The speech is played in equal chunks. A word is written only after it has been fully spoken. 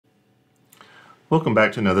Welcome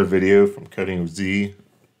back to another video from Coding with Z.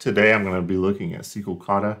 Today I'm going to be looking at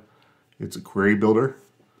SqlKata. It's a query builder.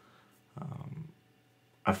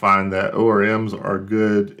 I find that ORMs are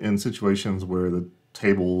good in situations where the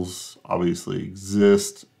tables obviously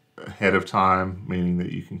exist ahead of time, meaning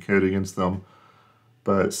that you can code against them.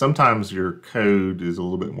 But sometimes your code is a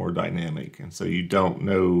little bit more dynamic, and so you don't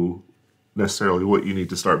know necessarily what you need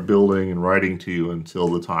to start building and writing to until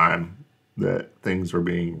the time that things are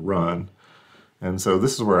being run. And so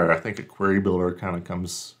this is where I think a query builder kind of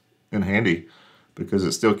comes in handy, because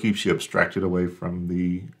it still keeps you abstracted away from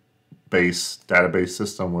the base database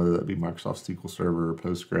system, whether that be Microsoft SQL Server,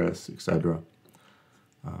 Postgres, etc.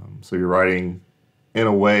 So you're writing in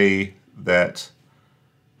a way that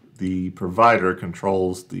the provider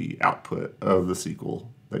controls the output of the SQL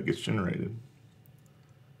that gets generated.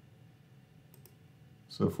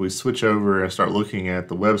 So if we switch over and start looking at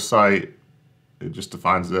the website, it just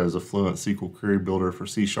defines it as a fluent SQL query builder for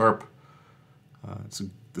C#.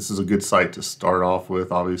 This is a good site to start off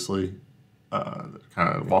with, obviously. That kind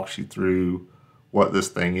of walks you through what this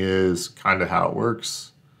thing is, kind of how it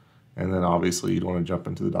works. And then obviously you'd want to jump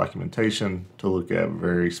into the documentation to look at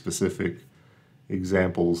very specific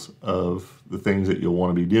examples of the things that you'll want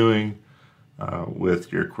to be doing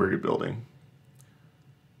with your query building.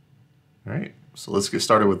 All right, so let's get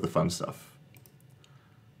started with the fun stuff.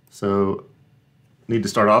 So need to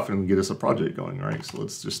start off and get us a project going, right? So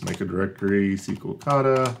let's just make a directory,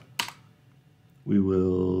 SqlKata. We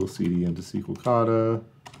will cd into SqlKata,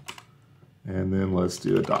 and then let's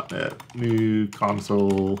do a .NET new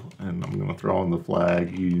console, and I'm going to throw in the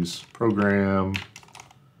flag use program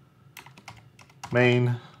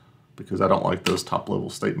main, because I don't like those top level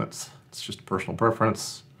statements. It's just a personal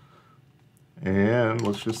preference. And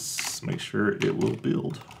let's just make sure it will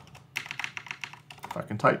build. If I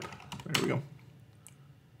can type, there we go.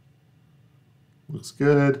 Looks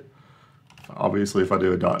good. Obviously, if I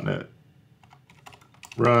do a .NET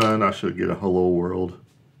run, I should get a hello world,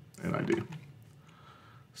 and I do.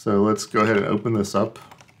 So let's go ahead and open this up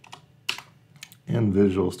in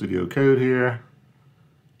Visual Studio Code here.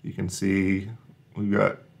 You can see we've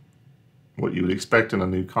got what you would expect in a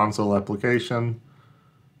new console application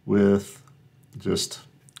with just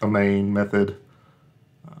a main method.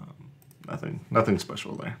 Nothing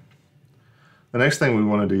special there. The next thing we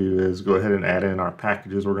want to do is go ahead and add in our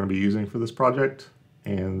packages we're going to be using for this project.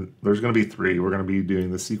 And there's going to be three. We're going to be doing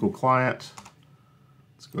the SQL client.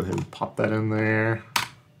 Let's go ahead and pop that in there.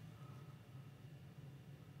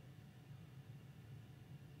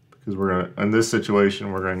 Because we're going to, in this situation,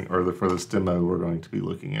 for this demo, we're going to be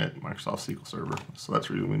looking at Microsoft SQL Server. So that's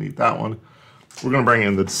the reason we need that one. We're going to bring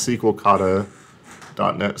in the SqlKata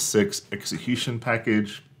 .NET 6 execution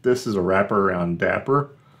package. This is a wrapper around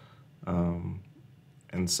Dapper.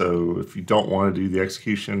 And so if you don't want to do the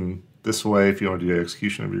execution this way, if you want to do the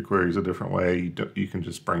execution of your queries a different way, you can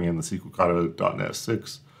just bring in the SqlKata .NET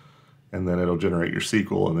 6, and then it'll generate your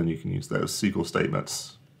SQL, and then you can use those SQL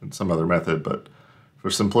statements in some other method. But for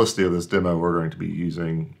simplicity of this demo, we're going to be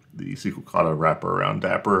using the SqlKata wrapper around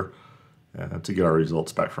Dapper to get our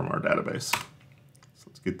results back from our database. So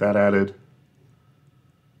let's get that added.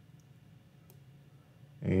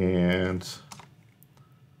 And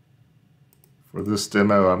for this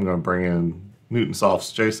demo, I'm going to bring in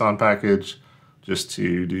Newtonsoft's JSON package just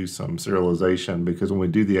to do some serialization, because when we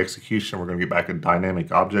do the execution, we're going to get back a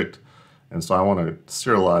dynamic object. And so I want to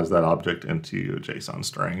serialize that object into a JSON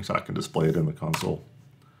string so I can display it in the console.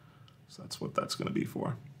 So that's what that's going to be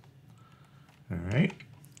for. All right.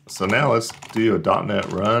 So now let's do a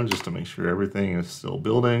 .NET run just to make sure everything is still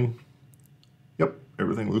building. Yep,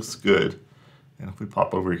 everything looks good. And if we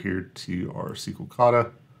pop over here to our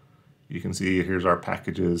SqlKata, you can see here's our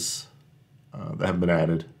packages that have been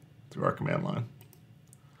added through our command line.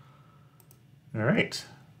 All right,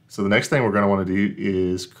 so the next thing we're going to want to do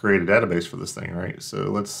is create a database for this thing, right?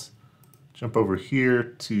 So let's jump over here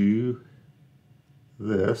to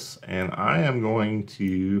this, and I am going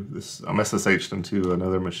to, I'm SSH'd into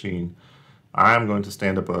another machine. I'm going to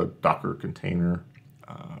stand up a Docker container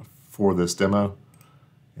for this demo,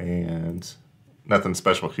 and nothing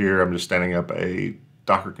special here. I'm just standing up a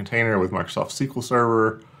Docker container with Microsoft SQL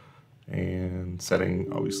Server and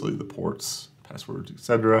setting obviously the ports, passwords,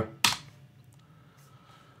 etc.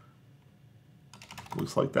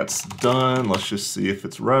 Looks like that's done. Let's just see if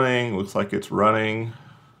it's running. Looks like it's running.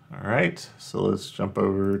 All right, so let's jump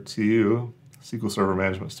over to SQL Server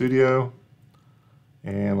Management Studio,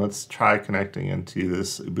 and let's try connecting into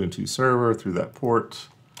this Ubuntu server through that port.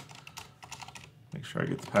 Make sure I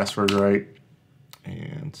get the password right.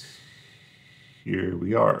 And here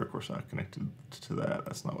we are. Of course, I connected to that.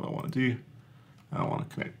 That's not what I want to do. I want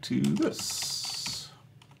to connect to this.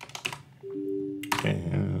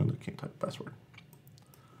 And I can't type the password.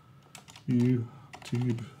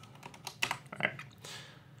 YouTube. All right.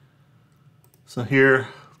 So here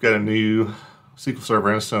we've got a new SQL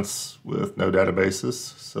Server instance with no databases.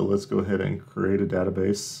 So let's go ahead and create a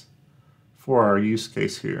database for our use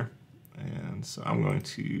case here. And so I'm going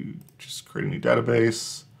to just create a new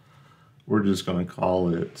database. We're just going to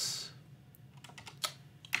call it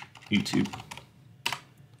YouTube.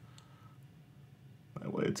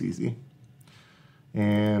 That way it's easy.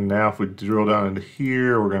 And now if we drill down into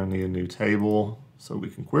here, we're going to need a new table so we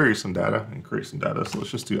can query some data and create some data. So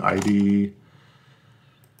let's just do ID,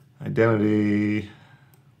 identity.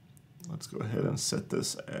 Let's go ahead and set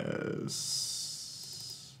this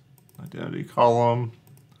as identity column.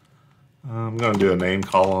 I'm going to do a name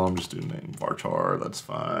column, just do name varchar, that's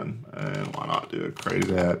fine. And why not do a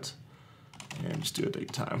created at and just do a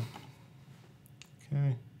date time.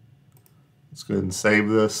 Okay, let's go ahead and save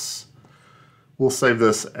this. We'll save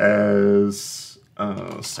this as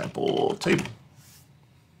a sample table.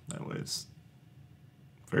 That way it's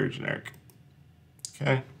very generic.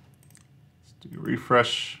 Okay, let's do a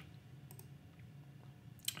refresh.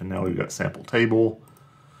 And now we've got sample table.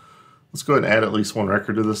 Let's go ahead and add at least one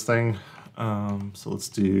record to this thing. So let's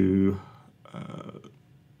do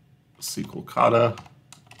SqlKata.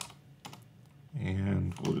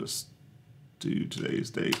 And we'll just do today's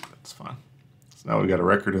date. That's fine. So now we've got a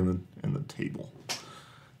record in the table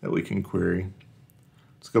that we can query.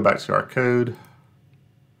 Let's go back to our code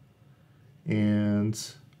and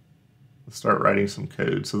let's start writing some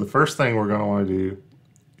code. So the first thing we're going to want to do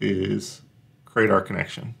is create our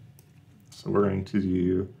connection. So we're going to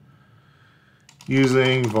do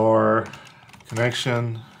using var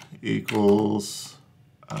connection equals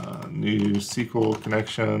new SQL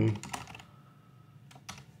connection.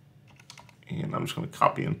 And I'm just going to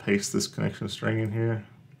copy and paste this connection string in here.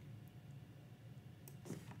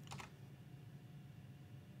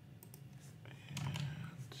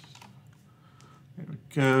 And there we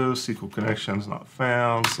go. SQL connection's not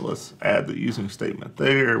found. So let's add the using statement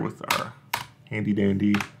there with our handy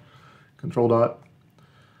dandy control dot.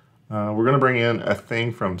 We're going to bring in a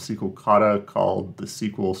thing from SqlKata called the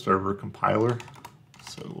SQL Server Compiler.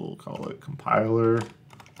 So we'll call it compiler,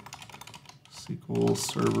 SQL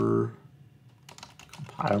Server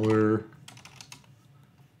Compiler.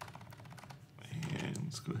 And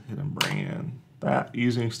let's go ahead and bring in that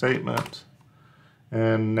using statement.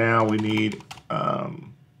 And now we need a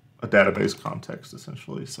database context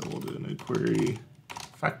essentially. So we'll do a new query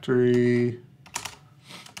factory.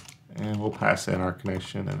 And we'll pass in our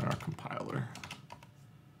connection and our compiler.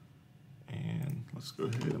 And let's go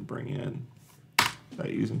ahead and bring in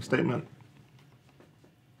that using statement.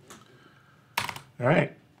 All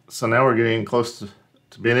right, so now we're getting close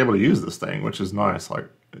to being able to use this thing, which is nice. Like,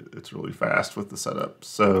 it's really fast with the setup.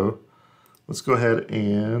 So let's go ahead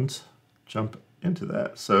and jump into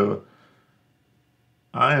that. So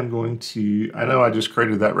I am going to, I know I just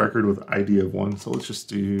created that record with ID of 1, so let's just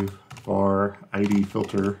do var ID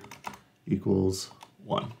filter equals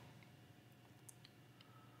 1.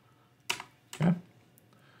 Okay.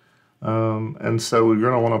 And so we're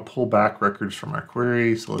going to want to pull back records from our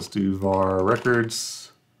query. So let's do var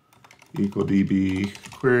records equal db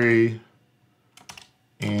query.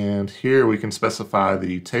 And here we can specify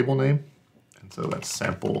the table name. And so that's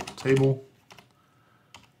sample table.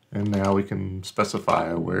 And now we can specify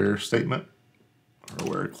a where statement or a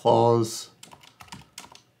where clause.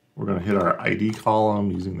 We're going to hit our ID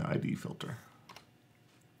column using the ID filter.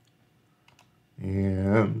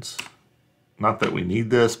 And not that we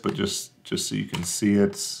need this, but just so you can see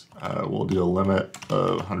it, we'll do a limit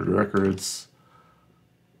of 100 records.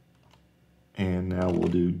 And now we'll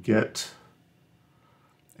do get.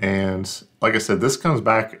 And like I said, this comes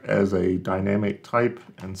back as a dynamic type.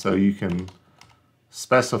 And so you can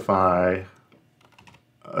specify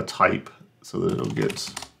a type so that it'll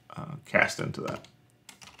get cast into that.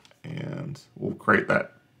 And we'll create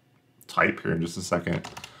that type here in just a second.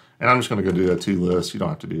 And I'm just going to go do a toList. You don't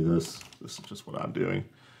have to do this. This is just what I'm doing.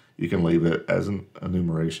 You can leave it as an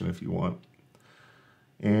enumeration if you want.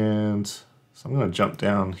 And so I'm going to jump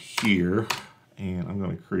down here and I'm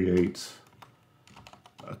going to create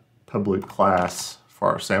a public class for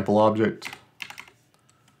our sample object.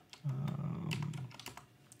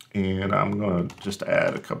 And I'm going to just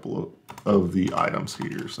add a couple of the items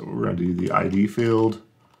here. So we're going to do the ID field.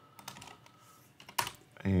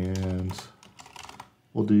 And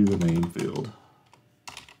we'll do the name field.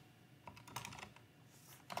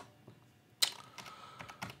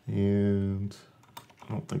 And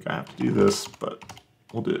I don't think I have to do this, but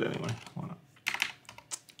we'll do it anyway. Why not?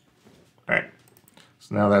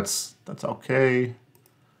 So now that's okay.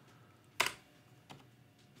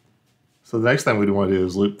 So the next thing we want to do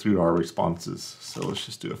is loop through our responses. So let's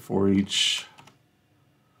just do a for each.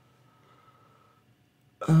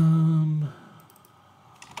 So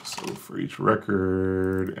for each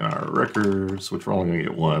record in our records, which we're only going to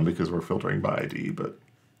get one because we're filtering by ID, but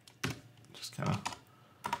just kind of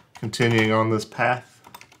continuing on this path,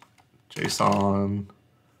 JSON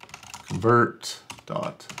convert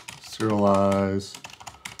dot serialize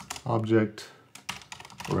object.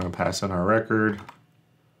 We're going to pass in our record,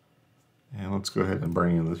 and let's go ahead and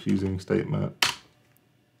bring in the fusing statement.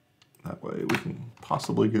 That way we can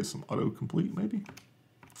possibly get some autocomplete maybe,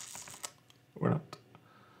 or not.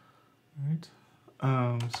 All right.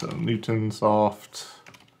 So Newtonsoft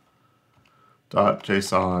dot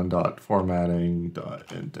JSON dot formatting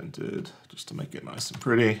dot indented, just to make it nice and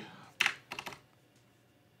pretty.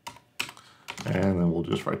 And then we'll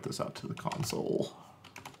just write this out to the console.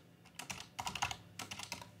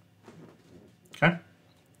 Okay.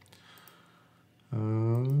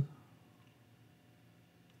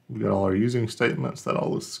 We got all our using statements. That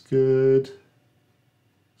all looks good.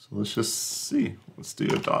 So let's just see. Let's do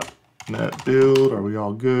a .NET build. Are we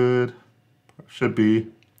all good? Should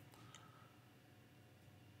be.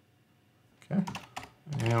 Okay.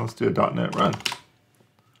 And let's do a .NET run.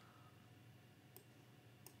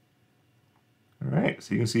 All right.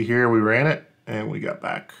 So you can see here we ran it and we got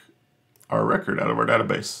back our record out of our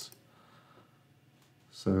database.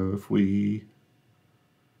 So if we,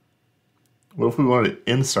 what if we wanted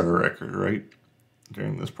to insert a record, right,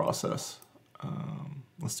 during this process?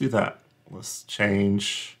 Let's do that. Let's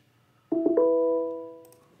change,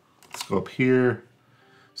 let's go up here.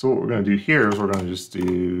 So what we're going to do here is we're going to just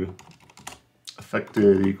do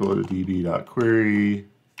affected equal to db.query,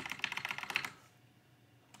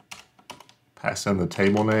 pass in the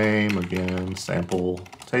table name, again, sample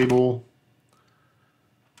table,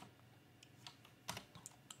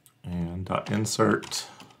 and .insert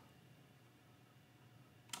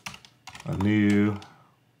a new,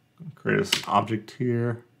 create an object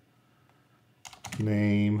here,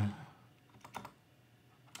 name,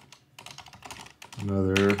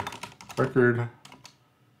 another record,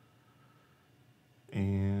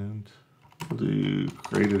 and we'll do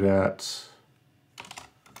created at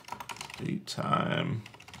date time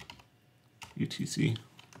UTC.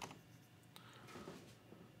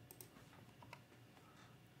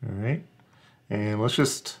 All right, and let's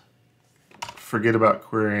just forget about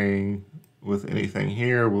querying with anything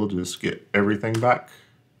here. We'll just get everything back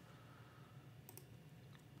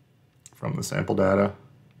from the sample data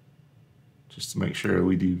just to make sure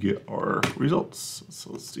we do get our results.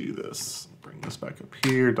 So let's do this. Bring this back up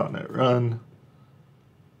here, .NET run.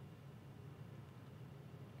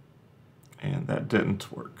 And that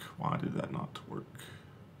didn't work. Why did that not work?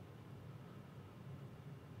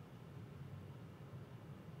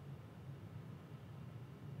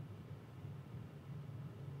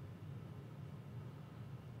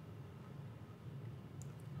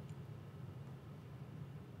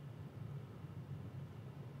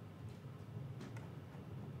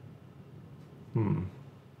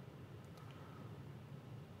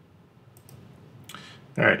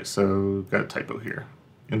 All right, so got a typo here.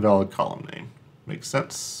 Invalid column name. Makes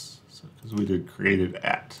sense, because we did created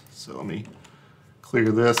at. So let me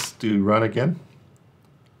clear this, do run again.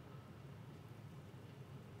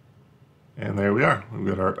 And there we are. We've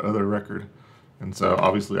got our other record. And so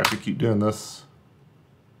obviously I could keep doing this,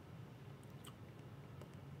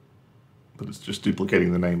 but it's just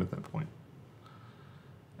duplicating the name at that point.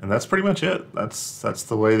 And that's pretty much it. That's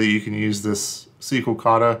the way that you can use this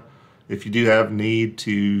SqlKata. If you do have need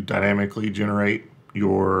to dynamically generate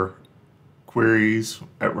your queries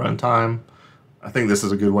at runtime, I think this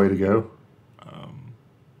is a good way to go.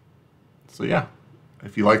 So yeah,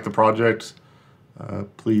 if you like the project,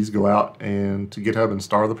 please go out and to GitHub and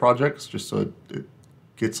star the projects just so it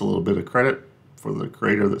gets a little bit of credit for the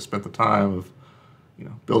creator that spent the time of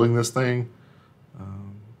building this thing.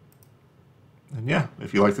 And yeah,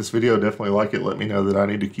 if you like this video, definitely like it. Let me know that I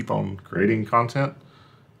need to keep on creating content.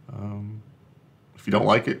 If you don't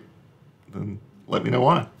like it, then let me know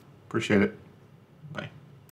why. Appreciate it.